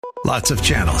Lots of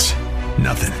channels,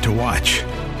 nothing to watch,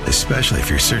 especially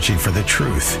if you're searching for the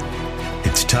truth.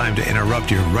 It's time to interrupt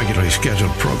your regularly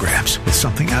scheduled programs with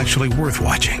something actually worth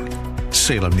watching.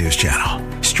 Salem News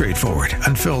Channel. Straightforward,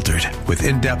 unfiltered, with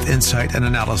in-depth insight and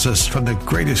analysis from the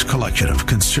greatest collection of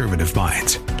conservative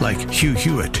minds like Hugh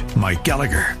Hewitt, Mike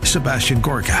Gallagher, Sebastian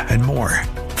Gorka, and more.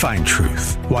 Find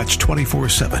truth. Watch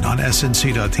 24/7 on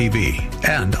snc.tv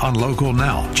and on Local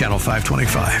Now, Channel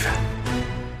 525.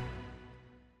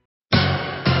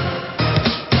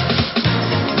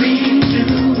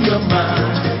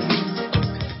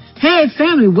 Hey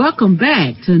family, welcome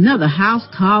back to another House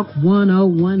Talk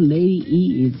 101. Lady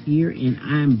E is here and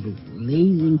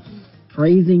I'm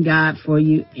praising God for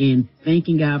you and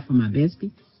thanking God for my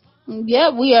bestie.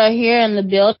 Yep, we are here in the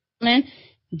building.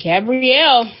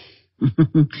 Gabrielle.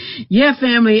 Yeah,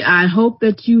 family, I hope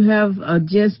that you have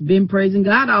just been praising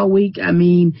God all week. I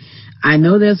mean, I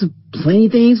know there's plenty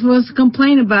of things for us to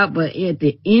complain about, but at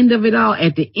the end of it all,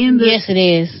 yes, it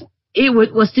is.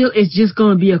 It's just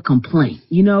going to be a complaint,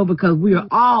 because we are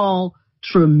all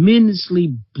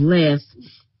tremendously blessed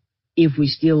if we're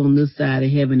still on this side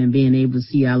of heaven and being able to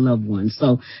see our loved ones.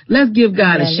 So let's give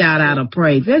God a shout out of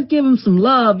praise. Let's give him some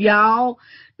love, y'all.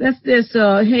 Let's just,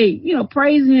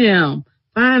 praise him.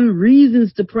 Find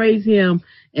reasons to praise him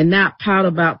and not pout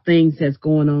about things that's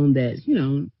going on that,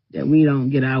 that we don't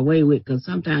get our way with, because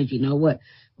sometimes,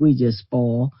 we just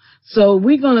spoil. So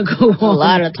we're going to go on. A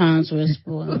lot of times we're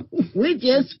spoiled. We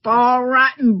just spoil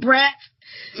rotten brats.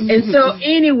 And so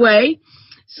anyway,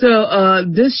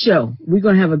 this show, we're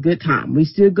going to have a good time. We're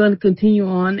still going to continue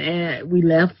on. We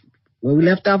left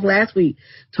off last week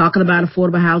talking about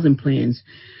affordable housing plans.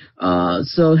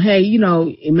 So, hey,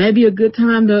 it may be a good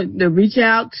time to reach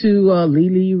out to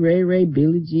Lily, Ray,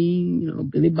 Billie Jean,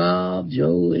 Billy Bob,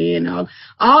 Joe, and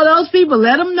all those people.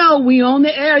 Let them know we on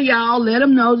the air, y'all. Let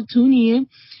them know to tune in.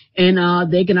 And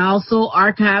they can also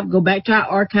go back to our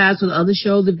archives with other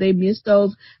shows if they missed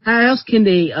those. How else can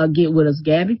they get with us,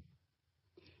 Gabby?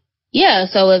 Yeah,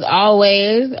 so as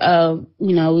always,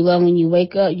 we love when you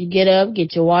wake up, you get up,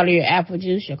 get your water, your apple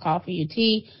juice, your coffee, your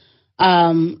tea.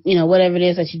 Whatever it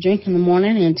is that you drink in the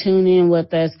morning, and tune in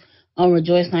with us on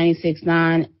Rejoice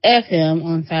 96.9 FM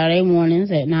on Saturday mornings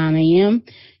at 9 a.m.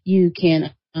 You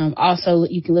can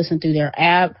you can listen through their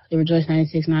app, the Rejoice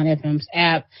 96.9 FM's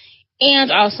app,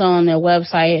 and also on their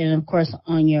website, and of course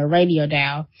on your radio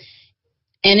dial.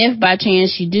 And if by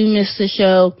chance you do miss the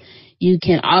show, you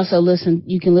can also listen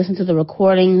to the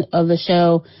recording of the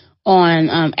show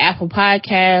on Apple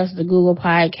Podcasts, the Google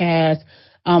Podcasts,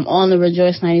 on the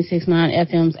Rejoice 96.9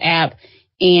 FM's app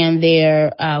and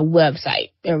their website,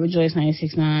 their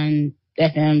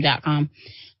rejoice969fm.com.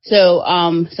 So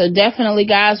definitely,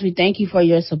 guys, we thank you for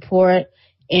your support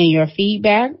and your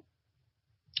feedback.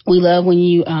 We love when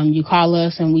you call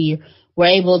us and we're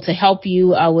able to help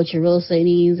you with your real estate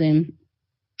needs and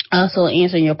also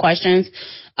answering your questions.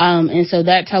 And so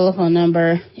that telephone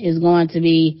number is going to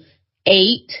be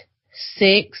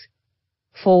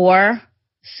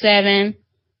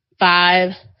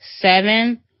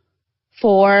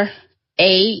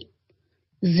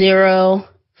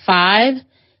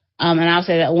And I'll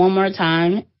say that one more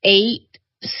time,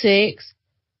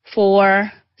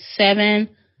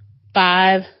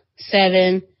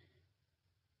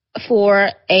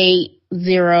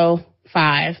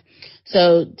 864-757-4805.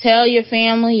 So tell your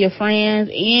family, your friends,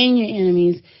 and your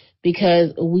enemies,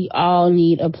 because we all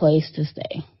need a place to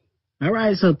stay. All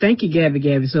right, so thank you,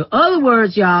 Gabby. So in other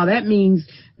words, y'all, that means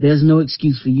there's no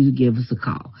excuse for you to give us a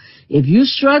call. If you're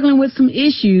struggling with some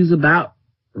issues about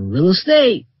real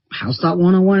estate, House Talk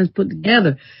 101 is put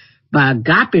together by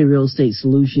Agape Real Estate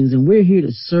Solutions, and we're here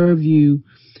to serve you.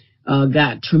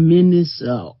 Got tremendous,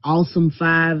 awesome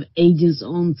 5 agents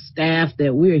on staff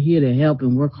that we're here to help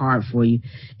and work hard for you.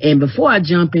 And before I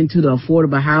jump into the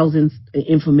affordable housing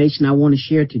information I want to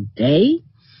share today,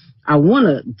 I want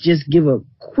to just give a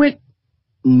quick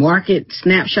market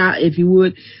snapshot, if you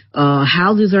would.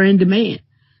 Houses are in demand.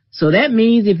 So that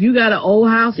means if you got an old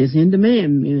house, it's in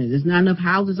demand. There's not enough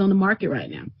houses on the market right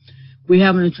now. We're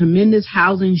having a tremendous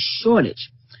housing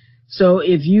shortage. So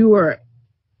if you are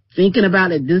thinking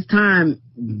about it this time,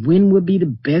 when would be the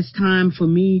best time for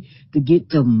me to get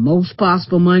the most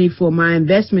possible money for my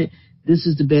investment? This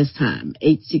is the best time.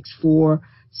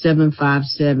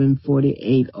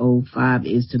 864-757-4805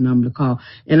 is the number to call.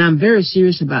 And I'm very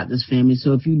serious about this, family.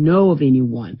 So if you know of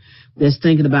anyone that's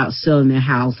thinking about selling their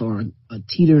house or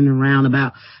teetering around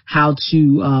about how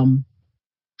to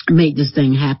make this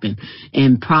thing happen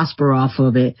and prosper off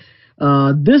of it,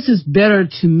 this is better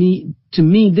to me. To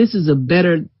me, this is a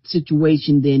better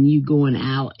situation than you going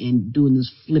out and doing this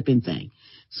flipping thing.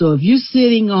 So if you're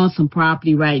sitting on some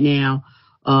property right now,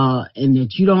 and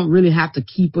that you don't really have to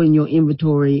keep in your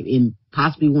inventory and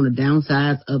possibly want to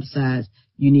downsize, upsize,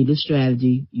 you need a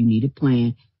strategy, you need a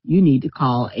plan, you need to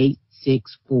call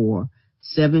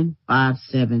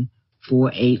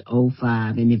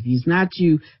 864-757-4805. And if it's not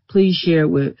you, please share it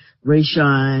with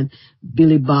Rayshawn,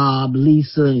 Billy Bob,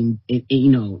 Lisa, and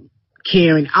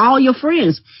Karen, all your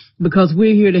friends, because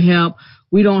we're here to help.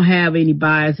 We don't have any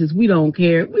biases. We don't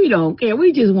care. We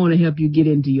just want to help you get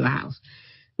into your house.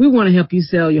 We want to help you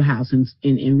sell your house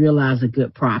and realize a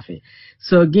good profit.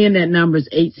 So again, that number is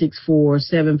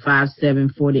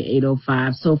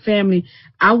 864-757-4805. So family,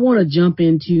 I want to jump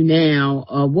into now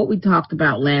what we talked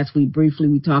about last week briefly.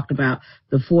 We talked about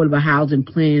the affordable housing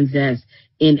plans that's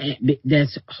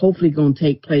hopefully going to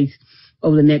take place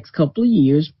over the next couple of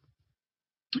years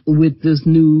with this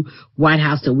new White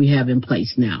House that we have in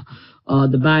place now,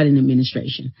 the Biden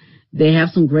administration. They have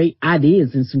some great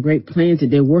ideas and some great plans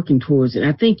that they're working towards. And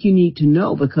I think you need to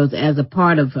know, because as a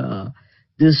part of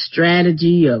this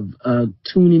strategy of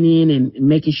tuning in and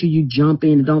making sure you jump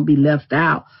in and don't be left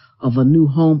out of a new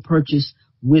home purchase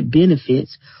with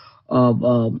benefits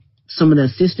of some of the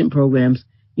assistance programs,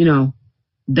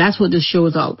 that's what this show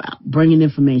is all about, bringing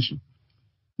information,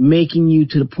 making you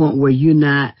to the point where you're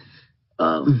not,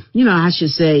 I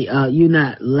should say, you're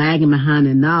not lagging behind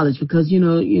in knowledge, because, if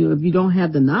you don't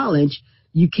have the knowledge,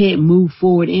 you can't move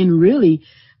forward and really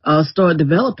start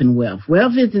developing wealth.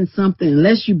 Wealth isn't something,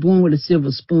 unless you're born with a silver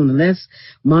spoon, unless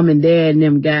mom and dad and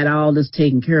them got all this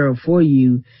taken care of for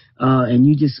you, and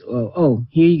you just,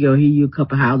 here you go, here you a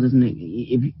couple houses.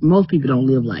 And most people don't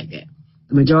live like that.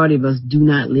 The majority of us do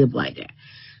not live like that.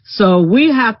 So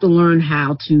we have to learn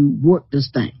how to work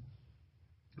this thing.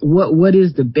 What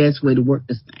is the best way to work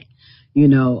this thing?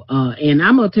 And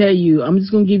I'm going to tell you, I'm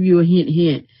just going to give you a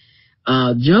hint.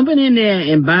 Jumping in there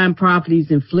and buying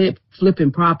properties and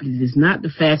flipping properties is not the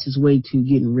fastest way to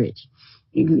getting rich.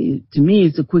 To me,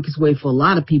 it's the quickest way for a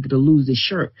lot of people to lose their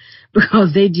shirt,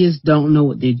 because they just don't know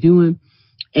what they're doing,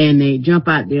 and they jump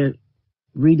out there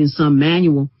reading some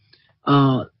manual,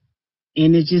 and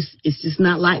it's just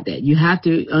not like that. You have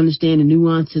to understand the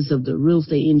nuances of the real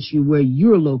estate industry, where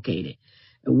you're located,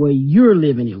 where you're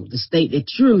living in, the state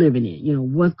that you're living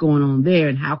in, what's going on there,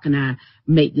 and how can I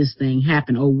make this thing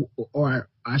happen, or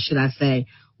should I say,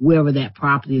 wherever that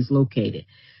property is located.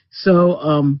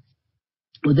 So,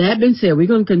 with that being said, we're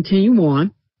going to continue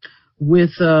on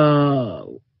with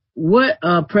what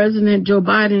President Joe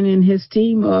Biden and his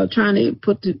team are trying to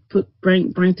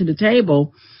bring to the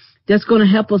table. That's going to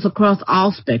help us across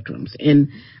all spectrums. And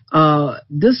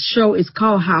this show is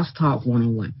called House Talk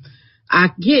 101. I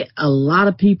get a lot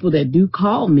of people that do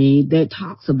call me that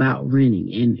talks about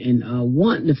renting and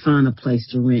wanting to find a place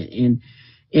to rent.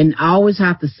 And I always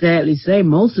have to sadly say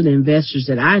most of the investors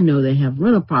that I know that have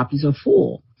rental properties are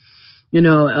full,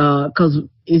 because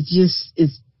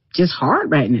it's just hard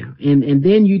right now. And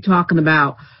then you talking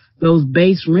about those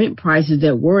base rent prices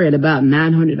that were at about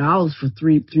 $900 for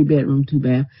three bedroom, 2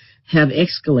 bath have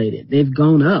escalated. They've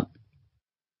gone up.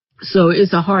 So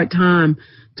it's a hard time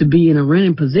to be in a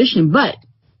renting position. But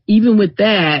even with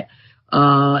that,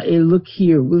 look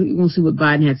here, we're going to see what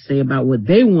Biden had to say about what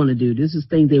they want to do. This is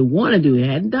things they want to do. They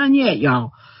hadn't done yet,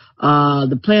 y'all.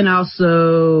 The plan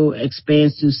also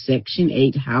expands to Section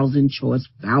 8 Housing Choice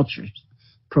Vouchers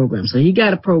program. So he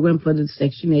got a program for the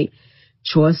Section 8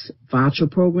 Choice Voucher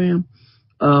program.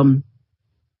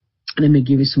 Let me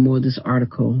give you some more of this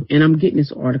article. And I'm getting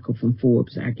this article from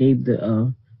Forbes. I gave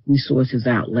the resources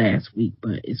out last week,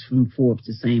 but it's from Forbes,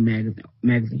 the same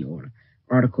magazine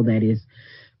article that is.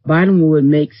 Biden would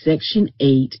make Section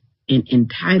 8 an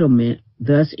entitlement,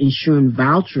 thus ensuring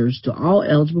vouchers to all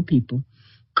eligible people.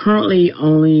 Currently,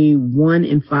 only 1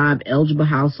 in 5 eligible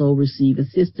households receive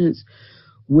assistance,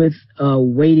 with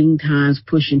waiting times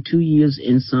pushing 2 years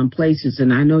in some places.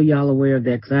 And I know y'all aware of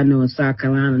that, because I know in South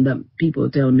Carolina, people are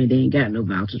telling me they ain't got no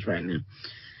vouchers right now.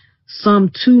 Some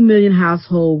 2 million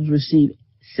households receive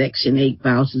Section 8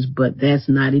 vouchers, but that's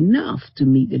not enough to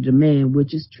meet the demand,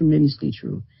 which is tremendously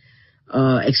true.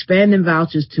 Expanding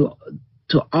vouchers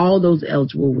to all those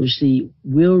eligible receive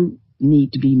will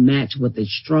need to be matched with a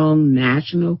strong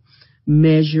national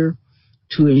measure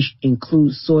to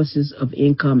include sources of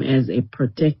income as a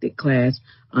protected class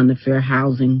under fair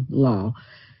housing law.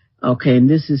 Okay, and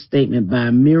this is a statement by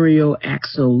Muriel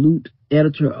Axel-Lute,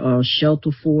 editor of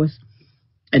Shelter Force,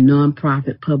 a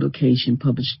nonprofit publication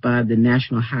published by the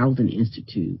National Housing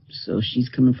Institute. So she's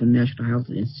coming from the National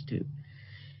Housing Institute.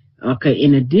 Okay,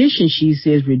 in addition, she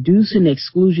says reducing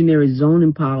exclusionary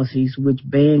zoning policies which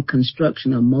ban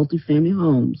construction of multifamily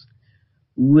homes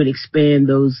would expand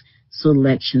those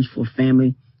selections for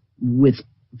family with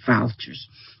vouchers.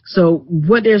 So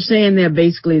what they're saying there,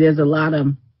 basically, there's a lot of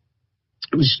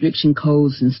restriction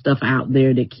codes and stuff out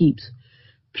there that keeps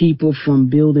people from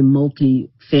building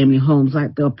multi-family homes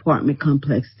like the apartment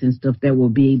complexes and stuff that will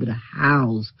be able to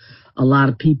house a lot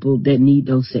of people that need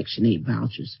those Section 8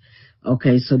 vouchers.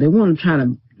 Okay, so they want to try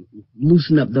to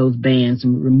loosen up those bans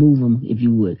and remove them, if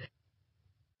you would.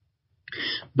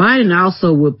 Biden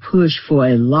also would push for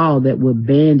a law that would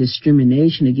ban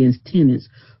discrimination against tenants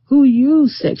who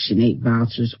use Section 8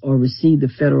 vouchers or receive the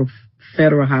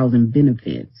federal housing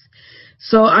benefits.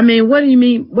 So, I mean, what do you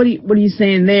mean? What are you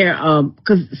saying there?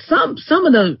 Because some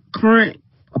of the current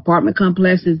apartment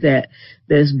complexes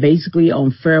that's basically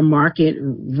on fair market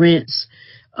rents,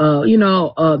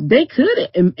 they could,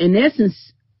 in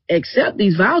essence, accept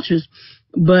these vouchers,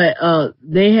 but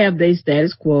they have their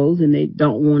status quo and they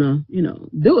don't want to,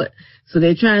 do it. So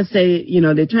they're trying to say,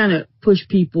 they're trying to push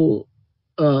people,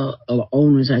 or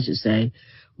owners, I should say,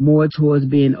 more towards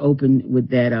being open with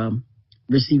that,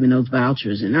 receiving those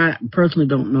vouchers. And I personally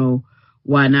don't know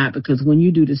why not, because when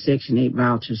you do the Section 8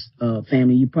 vouchers,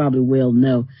 family, you probably well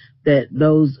know that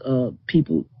those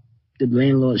people, the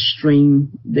landlords,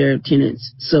 stream their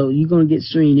tenants. So you're going to get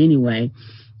streamed anyway.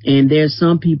 And there's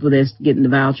some people that's getting the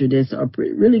voucher that's are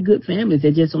really good families.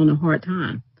 They're just on a hard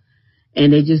time.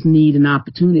 And they just need an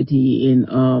opportunity.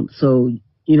 And so,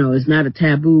 it's not a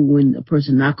taboo when a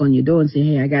person knock on your door and say,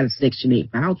 hey, I got a Section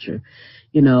 8 voucher.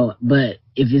 But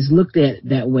if it's looked at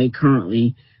that way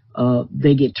currently,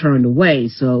 they get turned away.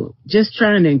 So just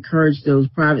trying to encourage those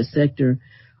private sector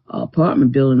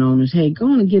apartment building owners, hey, go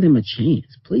on and give them a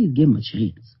chance. Please give them a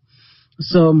chance.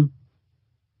 So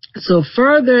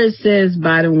further, it says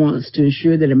Biden wants to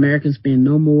ensure that Americans spend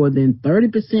no more than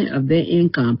 30% of their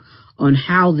income on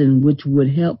housing, which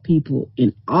would help people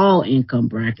in all income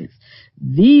brackets.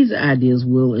 These ideas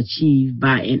will be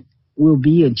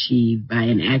achieved by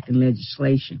enacting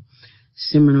legislation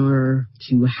similar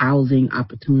to Housing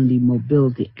Opportunity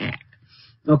Mobility Act.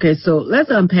 Okay, so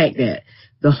let's unpack that.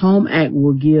 The HOME Act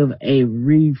will give a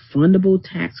refundable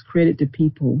tax credit to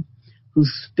people who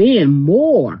spend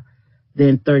more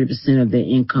than 30% of their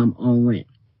income on rent.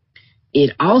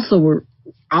 It also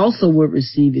would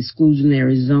receive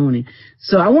exclusionary zoning.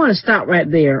 So I want to stop right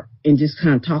there and just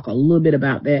kind of talk a little bit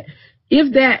about that.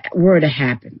 If that were to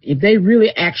happen, if they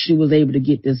really actually was able to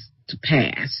get this to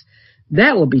pass,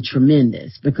 that would be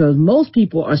tremendous, because most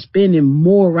people are spending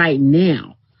more right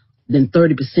now than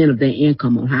 30% of their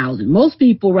income on housing. Most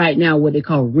people right now, what they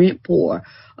call rent poor,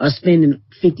 are spending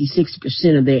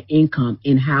 50-60% of their income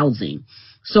in housing.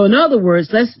 So in other words,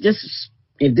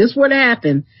 if this were to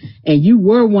happen and you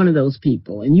were one of those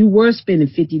people and you were spending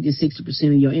 50-60%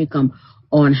 of your income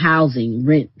on housing,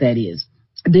 rent that is,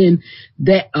 then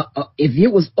that if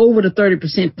it was over the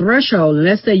 30% threshold, and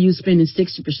let's say you're spending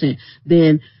 60%,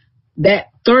 then that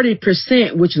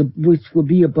 30%, which would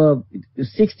be above the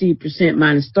 60%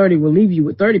 minus 30, will leave you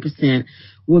with 30%,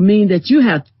 will mean that you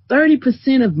have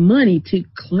 30% of money to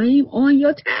claim on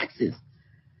your taxes.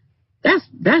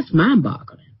 That's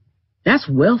mind-boggling. That's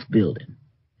wealth building.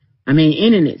 I mean,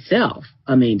 in and itself.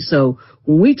 I mean, so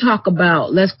when we talk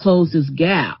about let's close this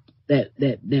gap, that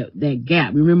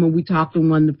gap. Remember, we talked in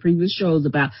one of the previous shows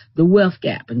about the wealth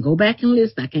gap, and go back and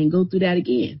listen. I can't go through that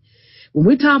again. When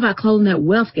we talk about closing that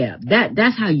wealth gap,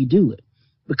 that's how you do it,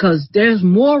 because there's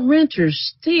more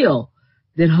renters still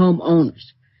than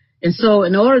homeowners. And so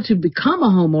in order to become a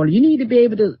homeowner, you need to be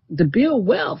able to build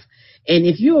wealth. And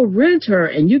if you're a renter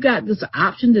and you got this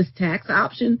option, this tax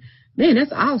option, man,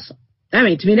 that's awesome. I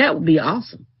mean, to me, that would be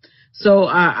awesome. So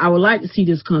I would like to see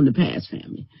this come to pass,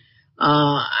 family.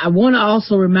 I want to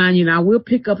also remind you, and I will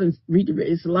pick up and read,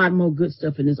 it's a lot more good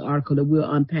stuff in this article that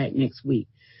we'll unpack next week.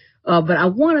 But I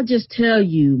want to just tell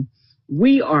you,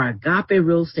 we are Agape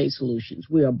Real Estate Solutions.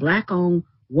 We are a Black-owned,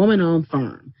 woman-owned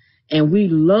firm, and we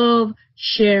love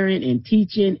sharing and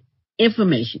teaching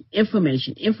information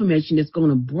that's going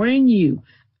to bring you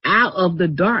out of the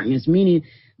darkness, meaning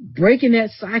breaking that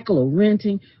cycle of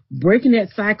renting, breaking that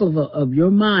cycle of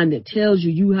your mind that tells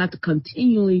you have to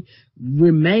continually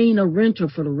remain a renter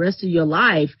for the rest of your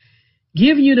life,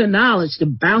 give you the knowledge to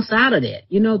bounce out of that,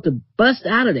 to bust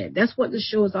out of that. That's what the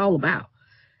show is all about.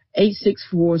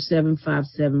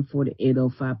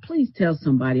 864-757-4805. Please tell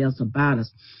somebody else about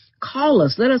us. Call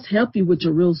us. Let us help you with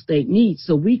your real estate needs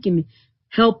so we can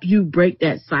help you break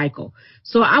that cycle.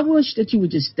 So I wish that you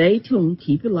would just stay tuned,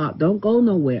 keep it locked, don't go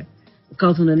nowhere,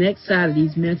 because on the next side of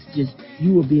these messages,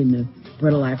 you will be in the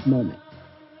Bread of Life moment.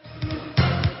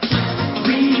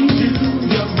 Renew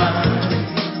your mind.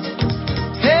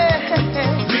 Hey, hey,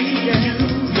 hey.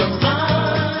 Renew your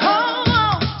mind.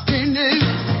 Oh, renew.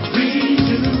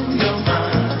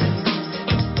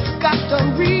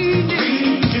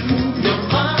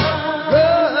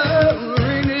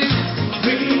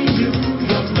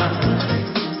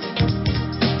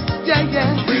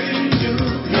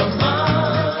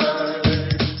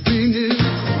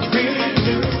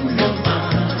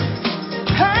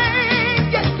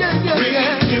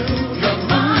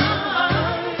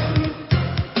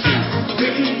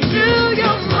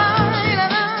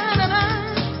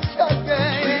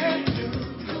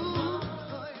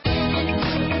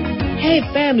 Hey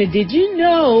family, did you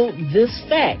know this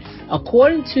fact?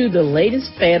 According to the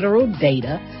latest federal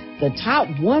data, the top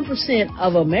 1%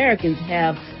 of Americans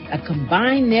have a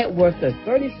combined net worth of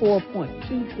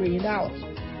 $34.2 trillion,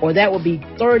 or that would be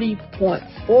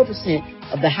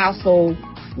 30.4% of the household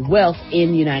wealth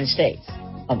in the United States,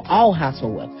 of all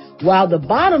household wealth. While the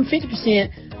bottom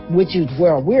 50%, which is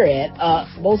where we're at,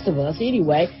 most of us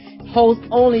anyway, holds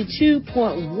only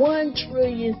 $2.1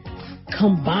 trillion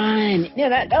combined. Now,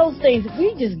 those things,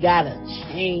 we just gotta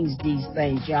change these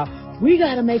things, y'all. We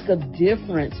gotta make a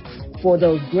difference for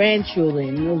those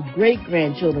grandchildren and those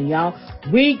great-grandchildren, y'all.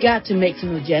 We got to make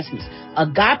some adjustments.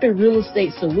 Agape Real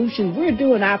Estate Solutions, we're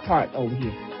doing our part over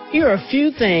here. Here are a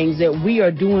few things that we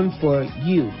are doing for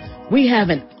you. We have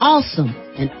an awesome,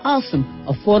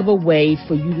 affordable way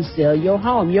for you to sell your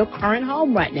home, your current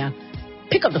home right now.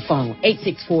 Pick up the phone,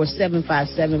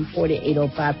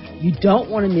 864-757-4805. You don't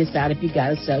want to miss out if you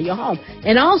got to sell your home.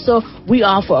 And also, we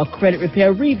offer a credit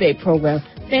repair rebate program.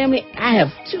 Family, I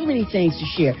have too many things to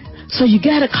share. So you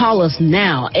got to call us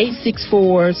now,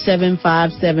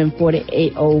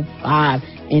 864-757-4805,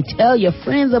 and tell your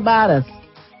friends about us.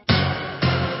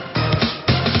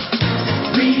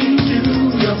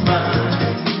 Renew your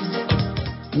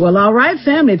mind. Well, all right,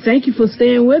 family. Thank you for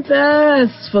staying with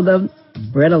us for the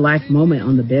Bread of Life moment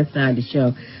on the best side of the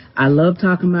show. I love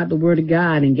talking about the Word of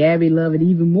God, and Gabby loved it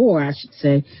even more, I should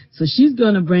say. So she's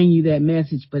going to bring you that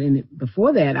message. But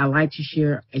before that, I like to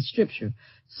share a scripture,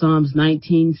 Psalms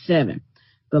 19:7.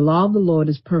 The law of the Lord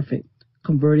is perfect,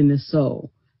 converting the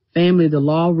soul. Family, the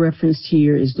law referenced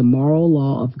here is the moral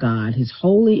law of God, his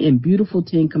holy and beautiful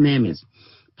 10 commandments.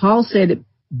 Paul said it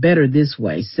better this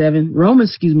way,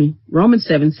 Romans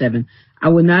 7:7. I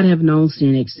would not have known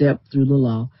sin except through the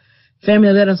law.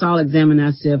 Family, let us all examine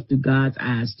ourselves through God's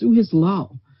eyes, through his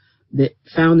law that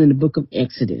found in the book of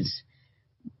Exodus,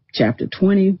 chapter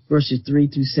 20, verses 3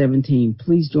 through 17.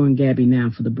 Please join Gabby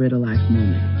now for the Bread of Life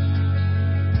moment.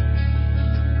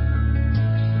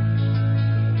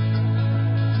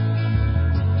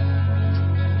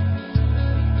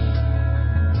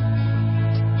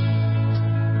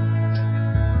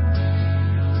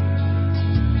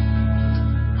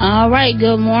 All right,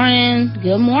 good morning.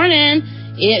 Good morning.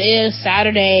 It is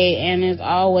Saturday, and as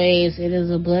always, it is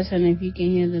a blessing if you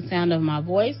can hear the sound of my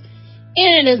voice.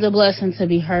 And it is a blessing to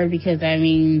be heard, because that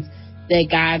means that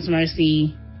God's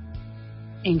mercy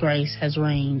and grace has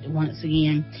reigned once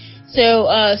again. So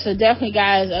definitely,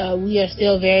 guys, we are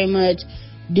still very much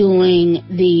doing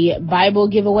the Bible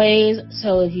giveaways.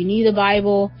 So if you need a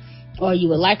Bible, or you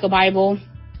would like a Bible,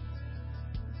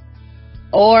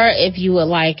 or if you would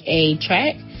like a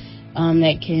track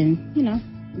that can,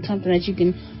 something that you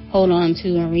can hold on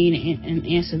to and read and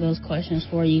answer those questions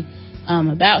for you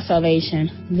about salvation,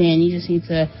 then you just need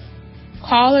to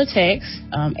call or text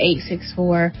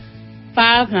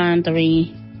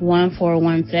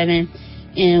 864-593-1417,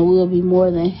 and we'll be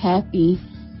more than happy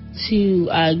to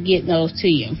get those to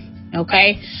you.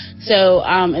 Okay? So,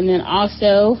 and then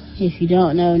also, if you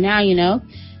don't know, now you know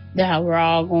that we're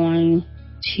all going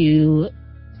to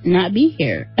not be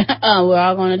here. We're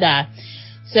all going to die.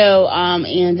 So,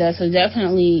 so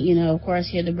definitely, of course,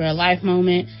 here at the Bread of Life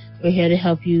moment, we're here to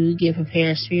help you get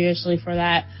prepared spiritually for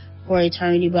that, for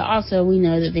eternity. But also, we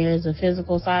know that there is a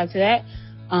physical side to that,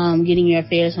 getting your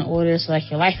affairs in order, so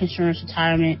like your life insurance,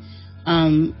 retirement,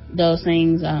 those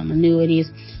things,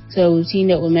 annuities. So we've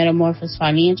teamed up with Metamorphosis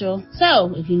Financial.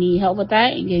 So if you need help with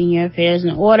that and getting your affairs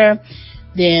in order,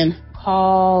 then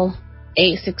call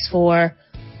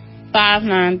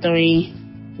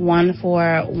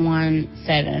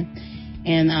 864-593-1417,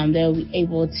 and they'll be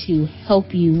able to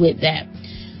help you with that.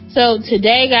 So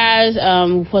today, guys,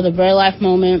 for the Bread Life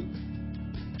moment,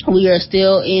 we are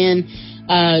still in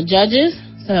Judges.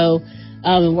 So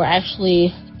we're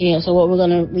actually, so what we're going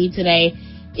to read today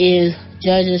is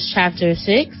Judges chapter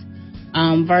 6,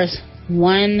 verse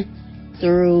 1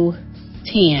 through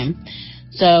 10.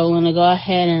 So I'm going to go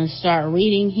ahead and start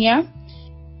reading here.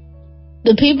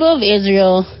 The people of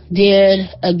Israel did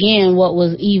again what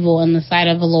was evil in the sight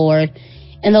of the Lord,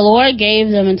 and the Lord gave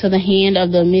them into the hand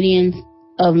of the Midian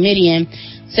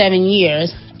 7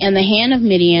 years, and the hand of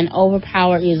Midian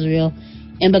overpowered Israel.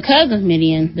 And because of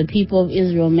Midian, the people of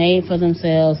Israel made for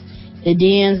themselves the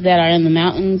dens that are in the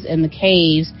mountains and the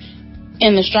caves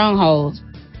and the strongholds.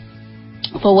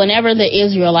 For whenever the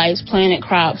Israelites planted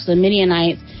crops, the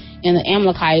Midianites and the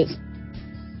Amalekites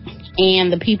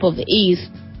and the people of the east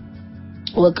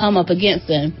would come up against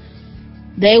them.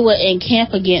 They would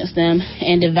encamp against them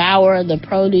and devour the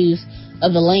produce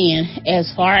of the land as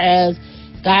far as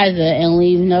Gaza, and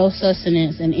leave no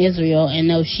sustenance in Israel, and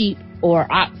no sheep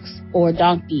or ox or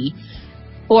donkey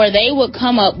For they would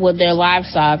come up with their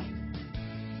livestock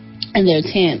and their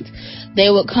tents. They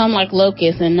would come like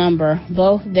locusts in number.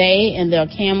 Both they and their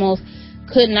camels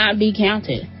could not be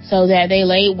counted, so that they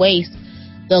laid waste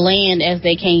the land as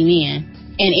they came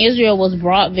in. And Israel was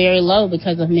brought very low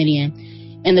because of Midian.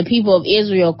 And the people of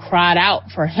Israel cried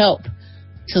out for help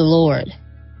to the Lord.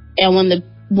 And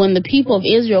when the people of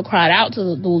Israel cried out to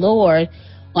the Lord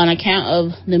on account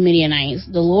of the Midianites,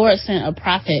 the Lord sent a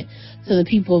prophet to the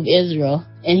people of Israel.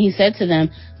 And he said to them,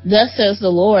 Thus says the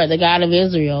Lord, the God of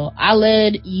Israel, I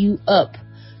led you up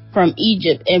from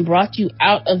Egypt and brought you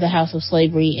out of the house of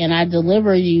slavery, and I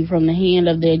delivered you from the hand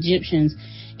of the Egyptians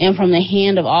and from the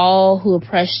hand of all who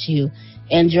oppressed you,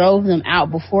 and drove them out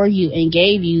before you and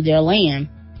gave you their land.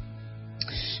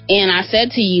 And I said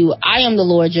to you, I am the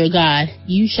Lord your God.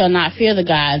 You shall not fear the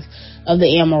gods of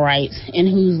the Amorites, in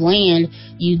whose land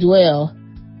you dwell,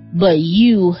 but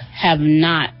you have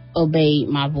not obeyed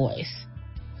my voice.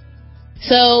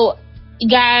 So,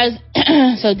 guys,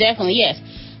 so definitely, yes.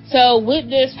 So with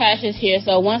this passage here,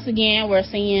 so once again, we're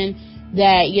seeing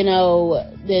that,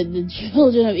 the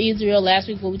children of Israel, last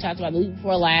week when we talked about the week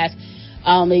before last,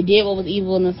 they did what was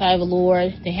evil in the sight of the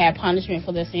Lord. They had punishment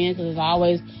for their sin, because there's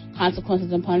always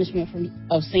consequences and punishment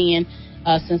of sin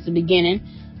since the beginning,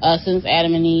 since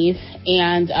Adam and Eve.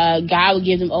 And God would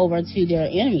give them over to their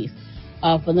enemies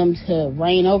for them to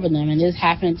reign over them. And this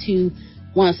happened to,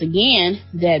 once again,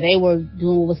 that they were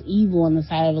doing what was evil in the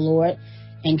sight of the Lord,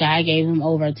 and God gave them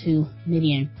over to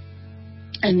Midian.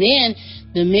 And then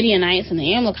the Midianites and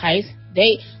the Amalekites,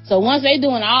 so once they're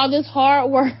doing all this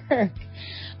hard work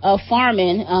of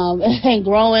farming and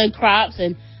growing crops,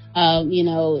 and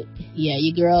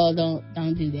your girl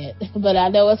don't do that. But I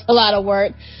know it's a lot of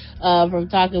work from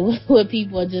talking with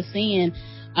people and just seeing,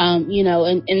 and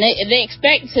they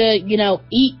expect to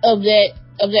eat of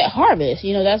that harvest.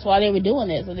 That's why they were doing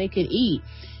it, so they could eat,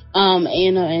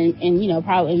 and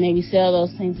probably maybe sell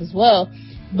those things as well.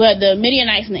 But the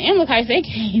Midianites and the Amalekites, they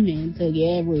came in and took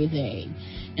everything,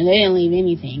 and they didn't leave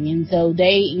anything. And so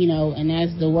they, and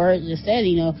as the word just said,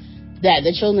 that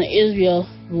the children of Israel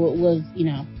was,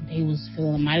 they was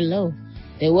feeling mighty low.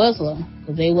 They was low,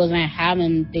 because they wasn't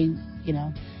having,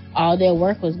 all their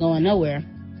work was going nowhere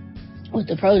with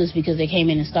the produce, because they came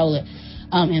in and stole it,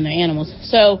 and their animals.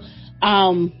 So,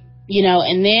 and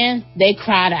then they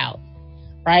cried out,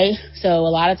 right? So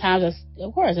a lot of times,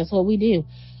 that's what we do.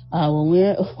 When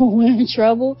we're in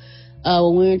trouble,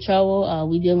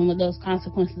 we dealing with those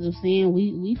consequences of sin,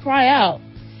 we cry out.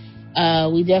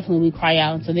 We cry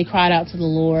out. And so they cried out to the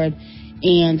Lord,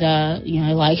 and,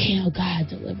 God,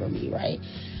 deliver me, right?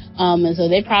 And so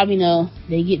they probably know,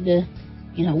 they get the,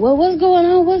 what's going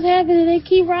on? What's happening? They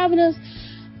keep robbing us.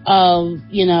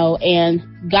 And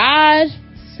God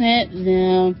sent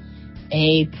them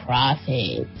a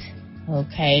prophet.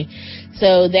 Okay.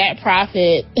 So that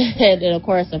prophet, and of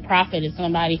course, a prophet is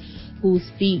somebody who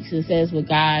speaks and says what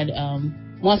God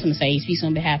wants him to say. He speaks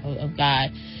on behalf of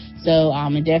God. So,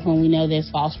 and definitely we know there's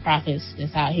false prophets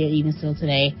that's out here even still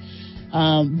today.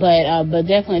 But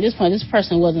definitely at this point, this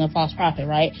person wasn't a false prophet,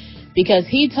 right? Because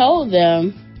he told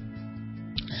them,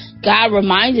 God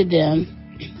reminded them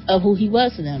of who he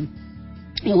was to them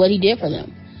and what he did for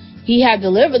them. He had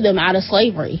delivered them out of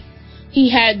slavery. He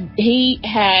had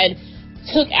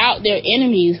took out their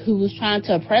enemies who was trying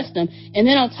to oppress them. And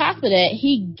then on top of that,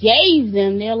 he gave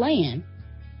them their land.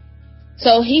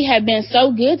 So he had been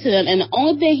so good to them. And the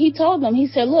only thing he told them, he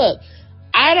said, look,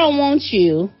 I don't want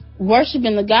you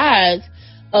worshiping the gods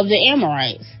of the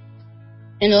Amorites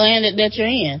in the land that you're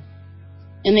in.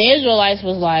 And the Israelites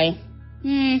was like,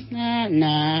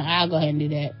 nah, I'll go ahead and do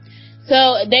that.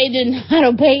 So they did not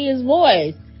obey his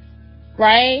voice,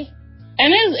 right?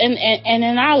 And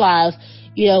in our lives,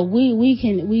 we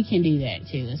can do that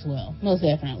too as well, most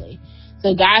definitely.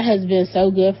 So God has been so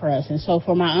good for us. And so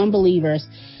for my unbelievers,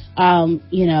 for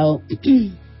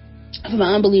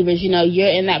my unbelievers, you're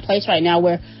in that place right now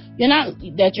where you're not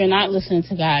listening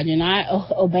to God, you're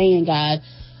not obeying God.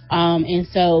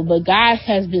 But God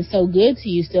has been so good to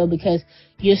you still, because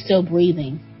you're still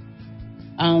breathing.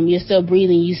 You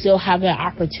still have that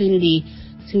opportunity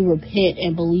to repent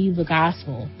and believe the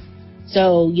gospel.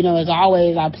 So, as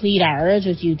always, I urge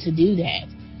with you to do that.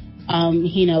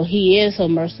 He is so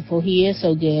merciful. He is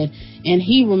so good. And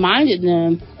he reminded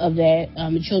them of that,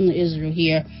 the children of Israel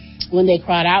here, when they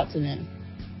cried out to him.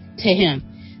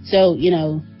 So,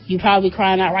 you're probably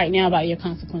crying out right now about your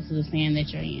consequences of sin that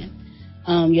you're in,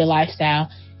 your lifestyle.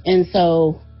 And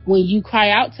so when you cry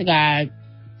out to God,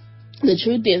 the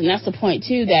truth is, and that's the point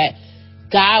too, that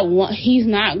he's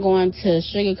not going to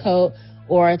sugarcoat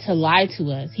or to lie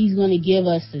to us. He's going to give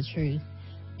us the truth.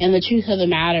 And the truth of the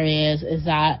matter is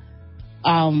that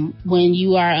when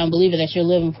you are an unbeliever, that you're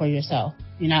living for yourself.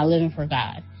 You're not living for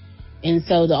God. And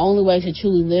so the only way to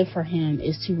truly live for him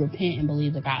is to repent and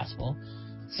believe the gospel.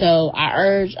 So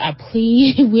I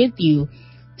plead with you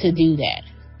to do that.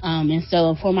 And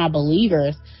so for my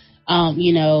believers,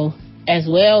 as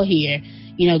well here,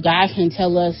 God can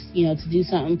tell us, to do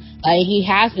something. Like he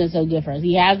has been so good for us.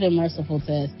 He has been merciful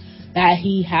to us, that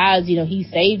he has, he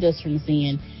saved us from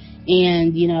sin.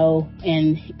 And, he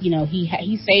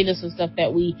saved us with stuff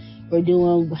that we were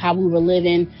doing, how we were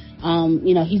living.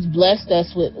 He's blessed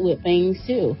us with things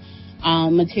too,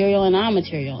 material and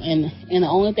non-material. And the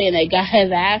only thing that God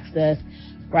has asked us,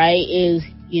 right, is,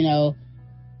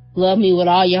 love me with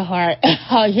all your heart,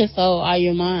 all your soul, all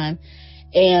your mind.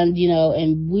 And,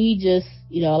 and we just,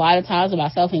 a lot of times,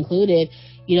 myself included,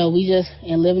 we just,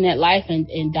 in living that life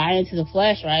and dying to the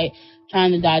flesh, right,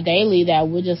 trying to die daily, that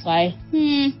we're just like,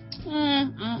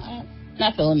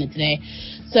 not feeling it today.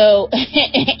 So,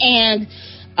 and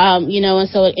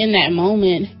so in that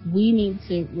moment, we need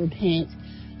to repent,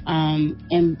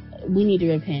 and we need to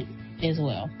repent as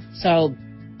well. So,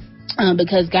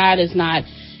 because God is not,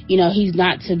 he's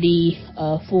not to be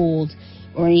fooled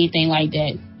or anything like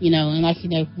that, and like,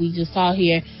 we just saw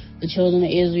here, the children of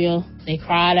Israel, they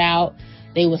cried out,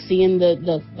 they were seeing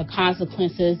the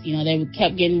consequences, they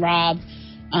kept getting robbed.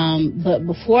 But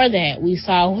before that, we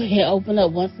saw it opened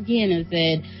up once again and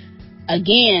said,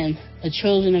 again, the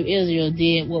children of Israel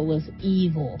did what was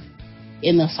evil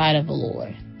in the sight of the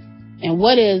Lord. And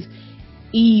what is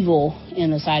evil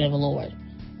in the sight of the Lord?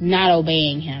 Not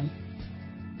obeying him.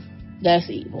 That's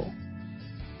evil.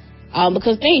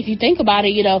 Because if you think about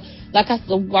it,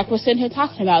 like we're sitting here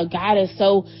talking about, God is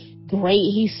so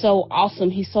great. He's so awesome.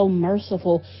 He's so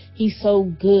merciful. He's so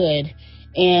good.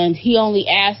 And he only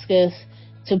asks us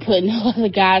to put no other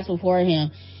gods before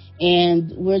him.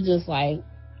 And we're just like,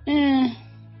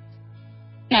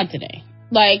 not today.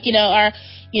 Like,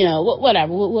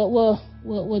 whatever.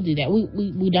 We'll do that.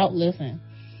 We don't listen.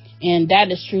 And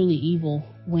that is truly evil,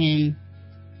 when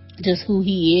just who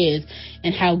he is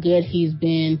and how good he's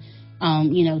been,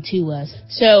 to us.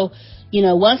 So,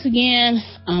 once again,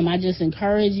 I just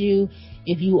encourage you,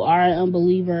 if you are an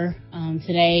unbeliever,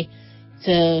 today,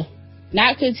 to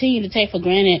not continue to take for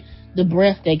granted the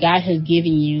breath that God has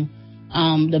given you,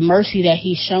 the mercy that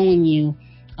he's showing you,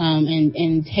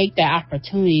 and take that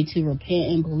opportunity to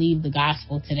repent and believe the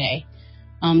gospel today.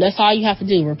 That's all you have to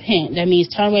do. Repent. That means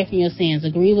turn away from your sins.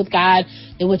 Agree with God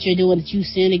that what you're doing, that you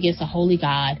sinned against a holy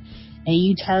God, and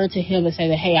you turn to him and say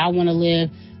that, hey, I want to live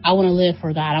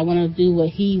for God. I want to do what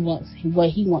he wants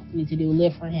me to do,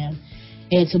 live for him,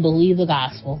 and to believe the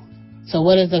gospel. So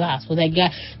what is the gospel?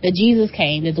 That Jesus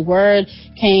came, that the word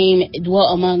came,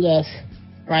 dwelt among us,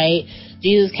 right?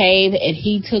 Jesus came and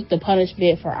he took the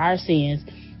punishment for our sins,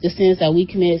 the sins that we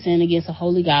committed, sin against a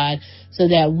holy God, so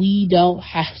that we don't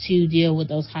have to deal with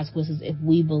those consequences if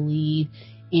we believe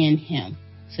in him.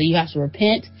 So you have to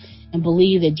repent and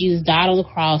believe that Jesus died on the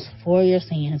cross for your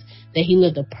sins, that he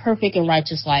lived a perfect and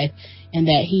righteous life, and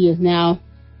that he is now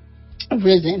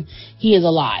risen. He is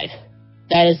alive.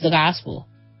 That is the gospel.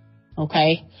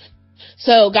 Okay?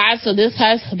 So, guys, this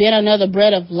has been another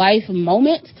Bread of Life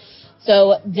moment.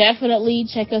 So definitely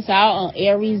check us out on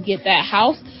Aries Get That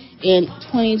House in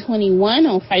 2021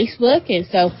 on Facebook. And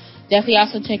so definitely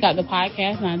also check out the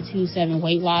podcast, 927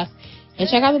 Weight Loss. And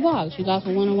check out the blog,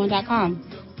 TrueGospel101.com.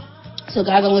 So,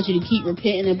 guys, I want you to keep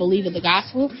repenting and believing the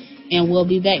gospel. And we'll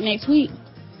be back next week.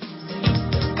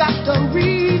 Got to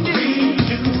renew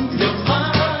your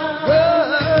mind.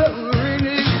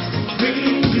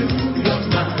 Renew your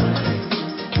mind.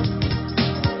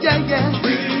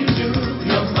 Yeah.